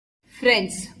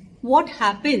Friends, what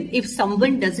happens if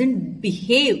someone doesn't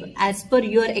behave as per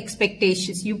your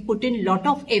expectations? You put in lot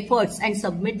of efforts and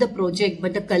submit the project,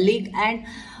 but the colleague and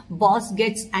boss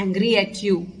gets angry at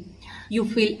you. You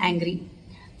feel angry.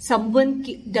 Someone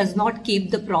does not keep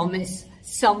the promise.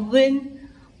 Someone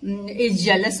is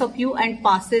jealous of you and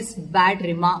passes bad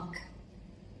remark.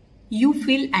 You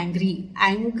feel angry.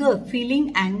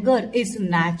 Feeling anger is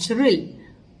natural.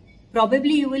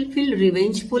 Probably you will feel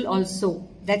revengeful also.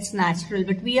 That's natural.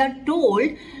 But we are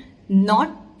told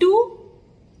not to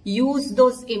use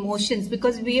those emotions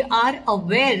because we are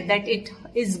aware that it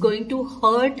is going to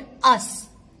hurt us.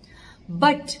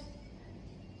 But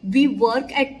we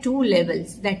work at two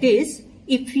levels. That is,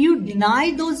 if you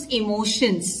deny those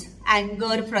emotions,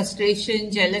 anger, frustration,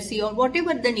 jealousy, or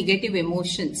whatever the negative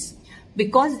emotions,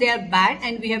 because they are bad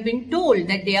and we have been told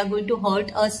that they are going to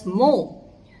hurt us more,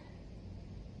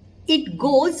 it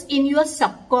goes in your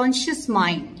subconscious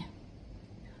mind.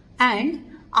 And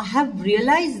I have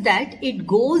realized that it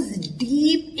goes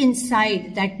deep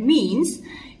inside. That means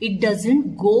it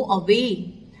doesn't go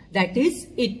away. That is,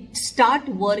 it start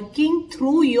working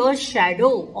through your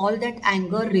shadow, all that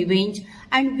anger, revenge,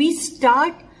 and we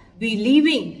start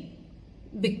believing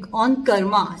on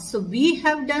karma. So we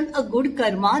have done a good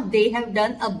karma, they have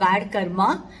done a bad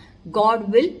karma,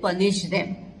 God will punish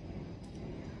them.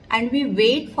 And we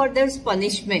wait for those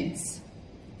punishments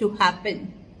to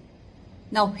happen.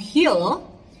 Now here,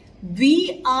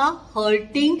 we are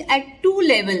hurting at two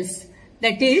levels.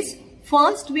 That is,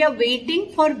 first we are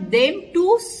waiting for them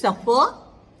to suffer.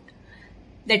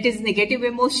 That is negative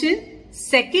emotion.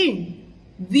 Second,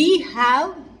 we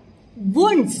have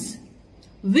wounds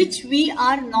which we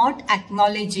are not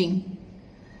acknowledging.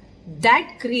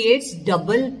 That creates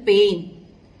double pain.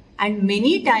 And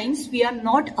many times we are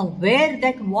not aware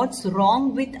that what's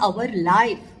wrong with our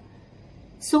life.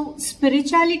 So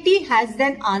spirituality has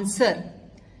an answer.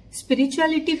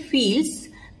 Spirituality feels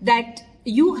that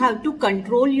you have to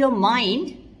control your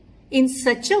mind in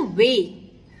such a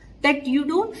way that you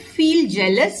don't feel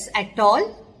jealous at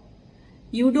all.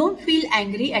 You don't feel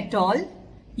angry at all.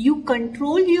 You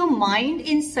control your mind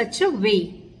in such a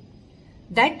way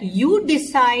that you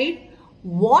decide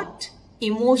what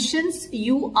emotions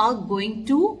you are going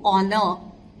to honor,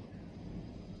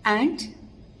 and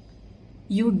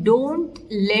you don't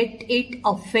let it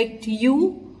affect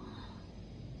you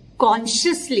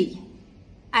consciously,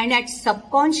 and at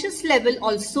subconscious level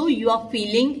also you are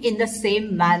feeling in the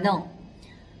same manner.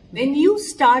 When you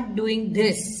start doing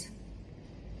this,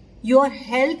 your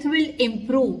health will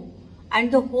improve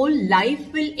and the whole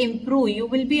life will improve. You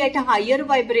will be at a higher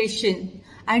vibration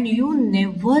and you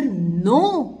never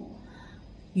know.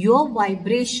 Your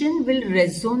vibration will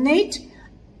resonate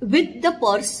with the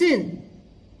person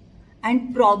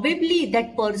and probably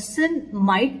that person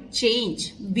might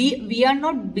change. We are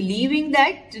not believing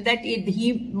that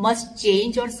he must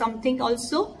change or something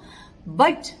also,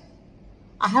 but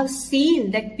I have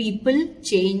seen that people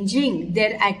changing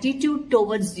their attitude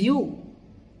towards you.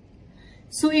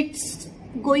 So it's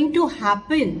going to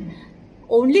happen.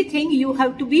 Only thing, you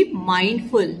have to be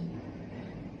mindful.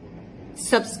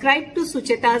 Subscribe to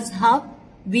Sucheta's Hub.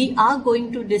 We are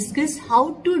going to discuss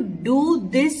how to do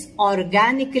this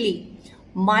organically.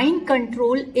 Mind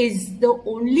control is the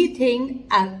only thing,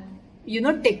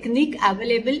 technique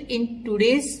available in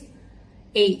today's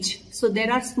age. So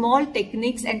there are small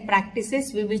techniques and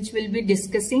practices which we'll be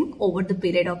discussing over the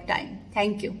period of time.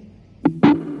 Thank you.